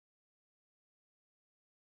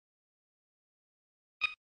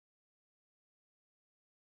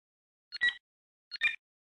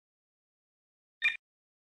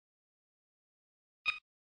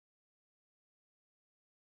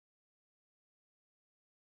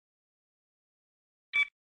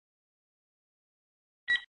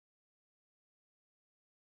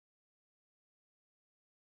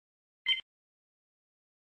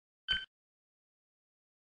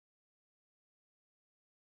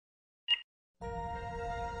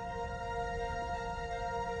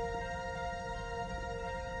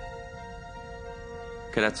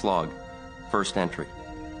Cadet's log. First entry.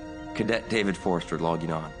 Cadet David Forrester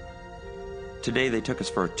logging on. Today they took us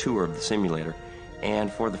for a tour of the simulator,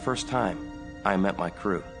 and for the first time, I met my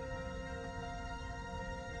crew.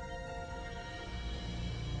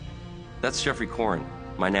 That's Jeffrey Corrin,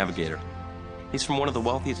 my navigator. He's from one of the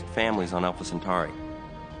wealthiest families on Alpha Centauri.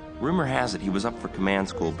 Rumor has it he was up for command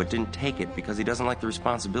school but didn't take it because he doesn't like the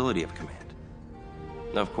responsibility of command.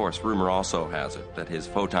 Of course, rumor also has it that his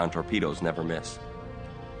photon torpedoes never miss.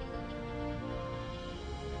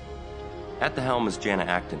 At the helm is Jana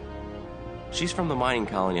Acton. She's from the mining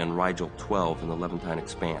colony on Rigel 12 in the Levantine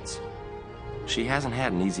Expanse. She hasn't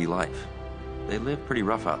had an easy life. They live pretty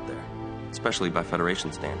rough out there, especially by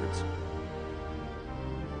Federation standards.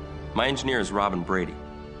 My engineer is Robin Brady,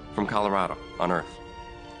 from Colorado, on Earth.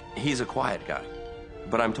 He's a quiet guy,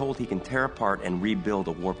 but I'm told he can tear apart and rebuild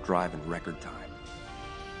a warp drive in record time.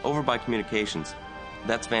 Over by communications,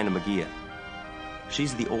 that's Vanda Magia.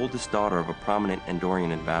 She's the oldest daughter of a prominent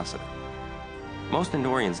Andorian ambassador. Most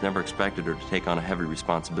Andorians never expected her to take on a heavy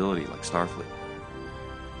responsibility like Starfleet.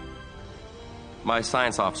 My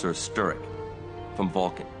science officer is Sturek, from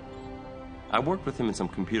Vulcan. I worked with him in some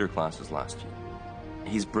computer classes last year.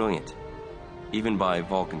 He's brilliant, even by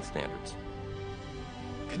Vulcan standards.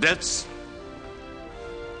 Cadets,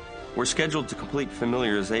 we're scheduled to complete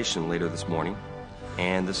familiarization later this morning,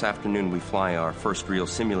 and this afternoon we fly our first real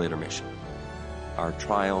simulator mission, our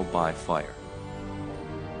trial by fire.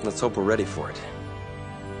 Let's hope we're ready for it.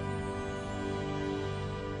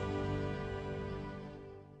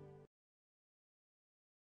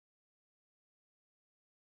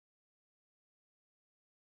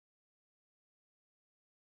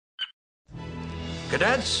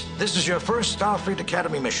 Cadets, this is your first Starfleet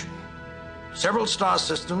Academy mission. Several star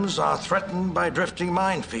systems are threatened by drifting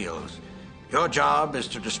minefields. Your job is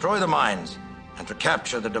to destroy the mines and to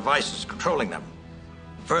capture the devices controlling them.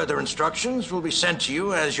 Further instructions will be sent to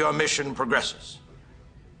you as your mission progresses.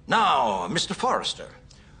 Now, Mr. Forrester,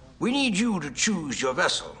 we need you to choose your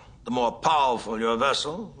vessel. The more powerful your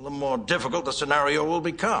vessel, the more difficult the scenario will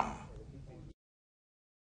become.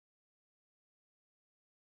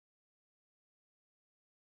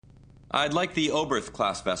 I'd like the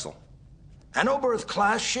Oberth-class vessel. An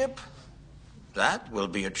Oberth-class ship? That will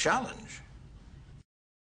be a challenge.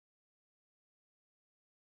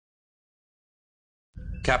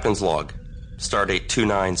 Captain's log. Stardate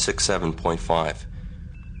 2967.5.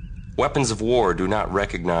 Weapons of war do not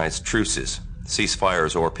recognize truces,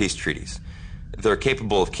 ceasefires, or peace treaties. They're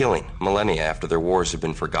capable of killing millennia after their wars have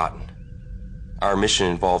been forgotten. Our mission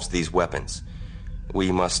involves these weapons. We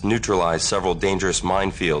must neutralize several dangerous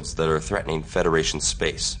minefields that are threatening Federation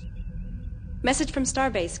space. Message from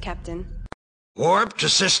Starbase, Captain. Warp to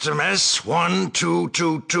System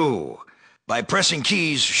S1222 by pressing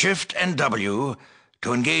keys Shift and W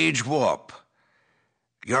to engage warp.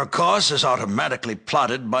 Your course is automatically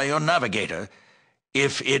plotted by your navigator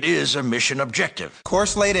if it is a mission objective.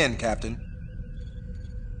 Course laid in, Captain.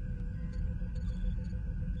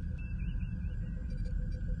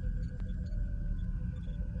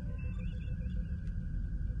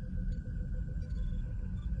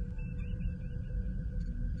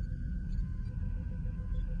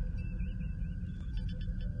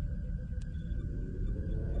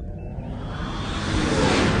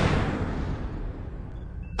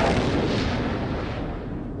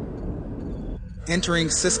 Entering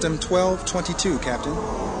System 1222, Captain.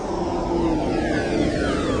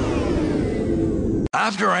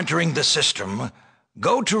 After entering the system,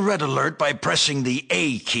 go to Red Alert by pressing the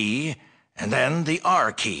A key and then the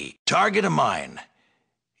R key. Target a mine.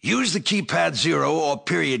 Use the keypad 0 or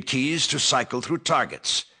period keys to cycle through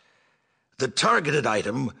targets. The targeted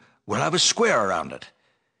item will have a square around it.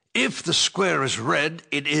 If the square is red,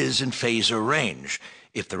 it is in phaser range.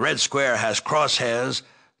 If the red square has crosshairs,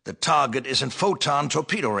 the target is in photon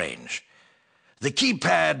torpedo range. The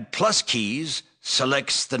keypad plus keys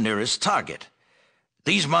selects the nearest target.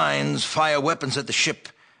 These mines fire weapons at the ship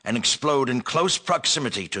and explode in close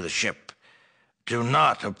proximity to the ship. Do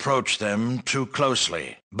not approach them too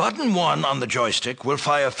closely. Button 1 on the joystick will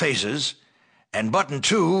fire phasers, and button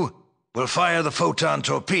 2 will fire the photon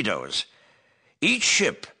torpedoes. Each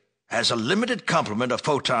ship has a limited complement of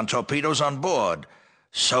photon torpedoes on board,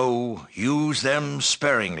 so use them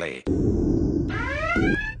sparingly.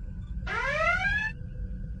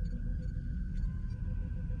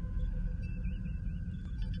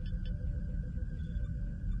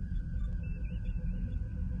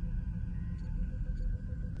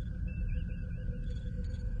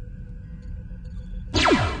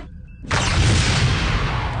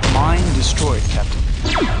 Mine destroyed, Captain.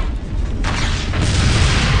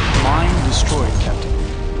 Mine destroyed, Captain.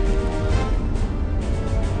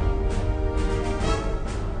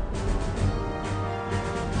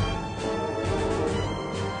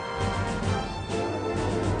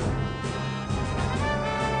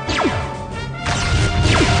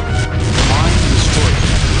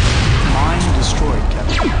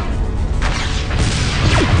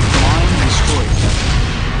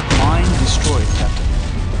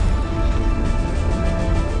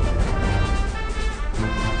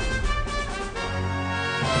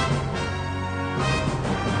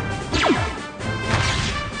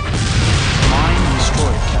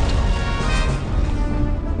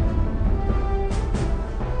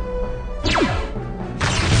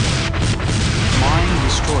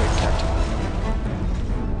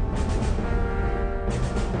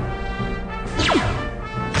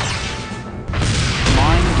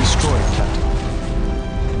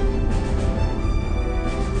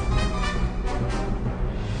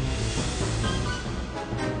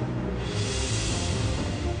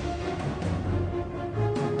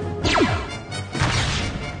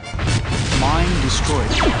 destroyed,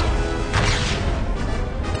 Captain.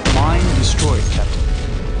 Mine destroyed, Captain.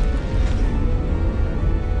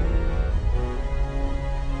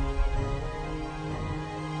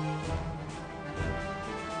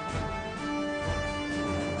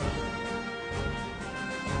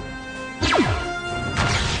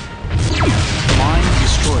 Mine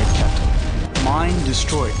destroyed, Captain. Mine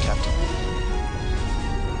destroyed, Captain.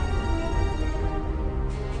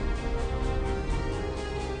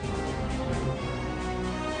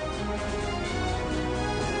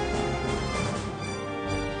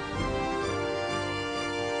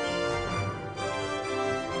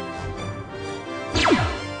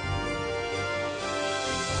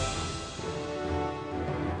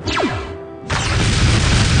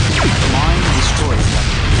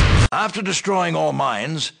 After destroying all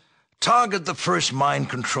mines, target the first mine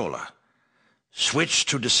controller. Switch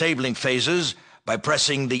to disabling phases by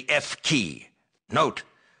pressing the F key. Note,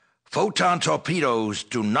 photon torpedoes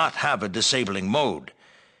do not have a disabling mode.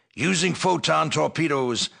 Using photon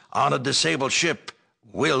torpedoes on a disabled ship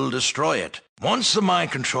will destroy it. Once the mine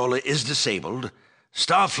controller is disabled,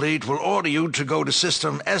 Starfleet will order you to go to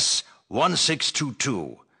System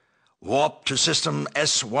S-1622. Warp to System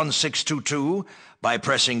S-1622 by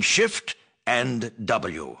pressing Shift and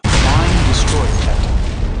W. Mine destroyed, Captain.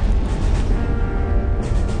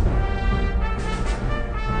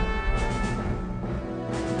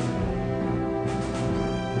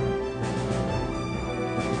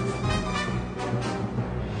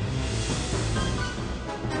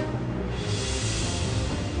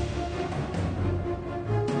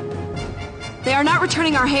 They are not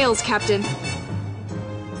returning our hails, Captain.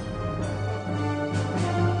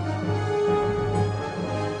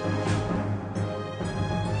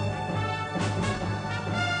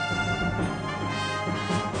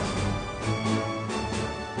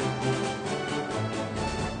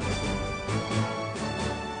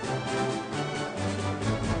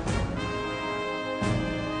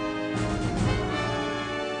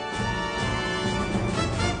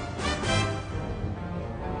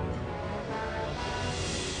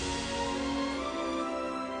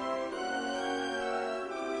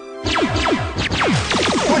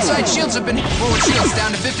 Port side shields have been hit. Forward shields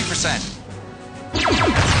down to 50%.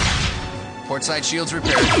 Port side shields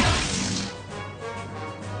repaired.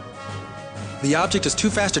 The object is too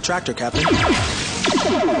fast to tractor, Captain.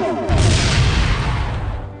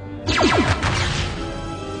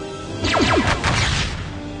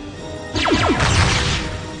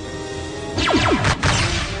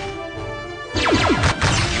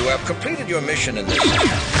 You have completed your mission in this system.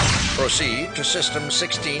 Proceed to System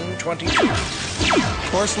 1622.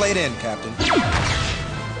 Course laid in, Captain.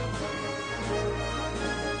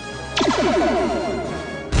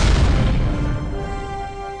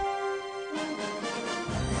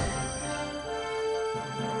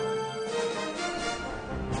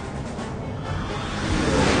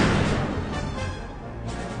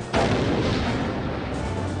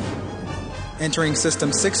 Entering System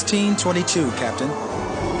 1622, Captain.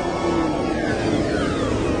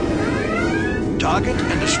 Target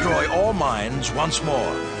and destroy all mines once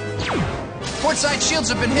more. Port side shields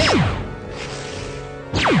have been hit.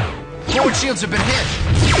 Forward shields have been hit.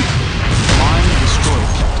 Mine destroyed,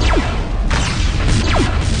 Captain.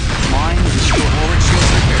 Mine destroyed. Forward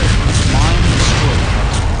shields repaired. Mine destroyed,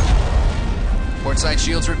 Captain. Port side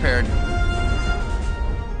shields repaired.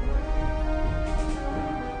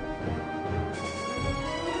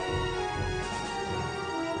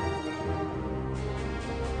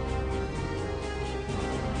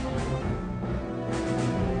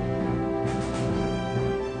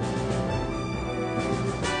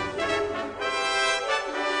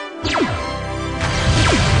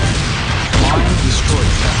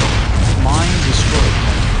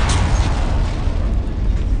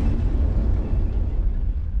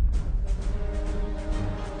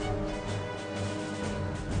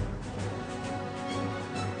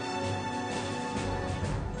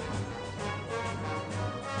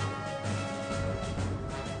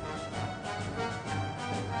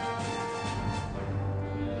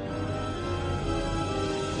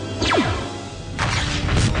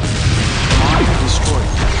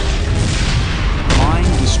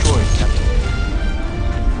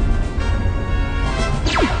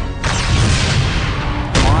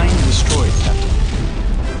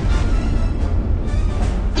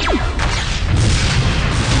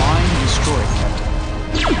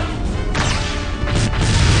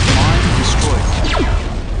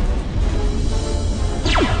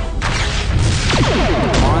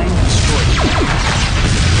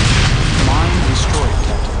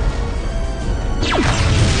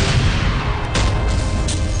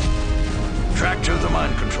 Tractor the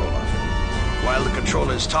mind controller. While the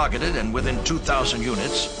controller is targeted and within 2,000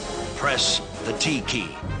 units, press the T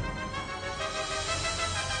key.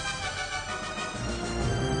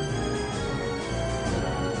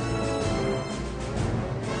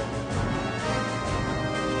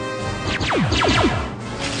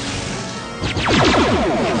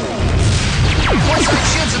 Foresight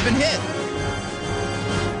shields have been hit.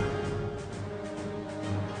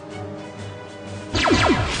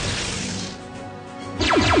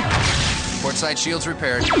 Portside shields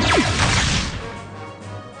repaired.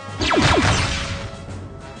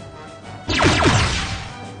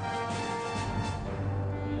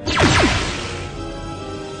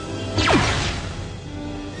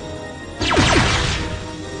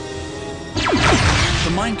 The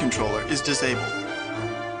mind controller is disabled.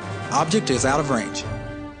 Object is out of range.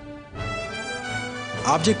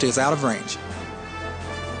 Object is out of range.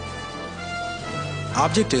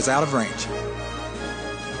 Object is out of range.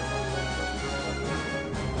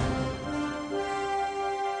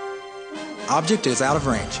 Object is out of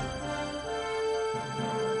range.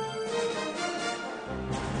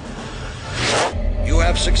 You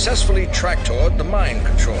have successfully tractored the mind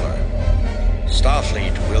controller.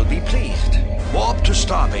 Starfleet will be pleased. Warp to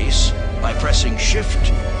Starbase by pressing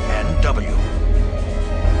Shift and W.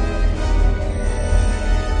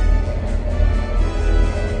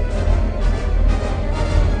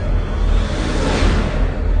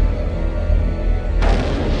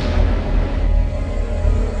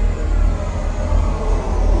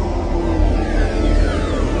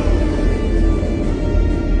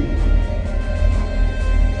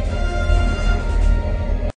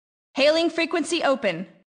 Hailing frequency open.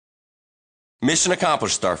 Mission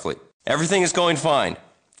accomplished, Starfleet. Everything is going fine.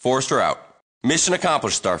 Forrester out. Mission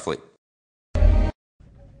accomplished, Starfleet.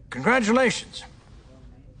 Congratulations.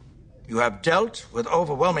 You have dealt with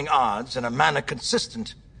overwhelming odds in a manner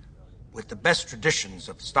consistent with the best traditions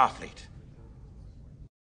of Starfleet.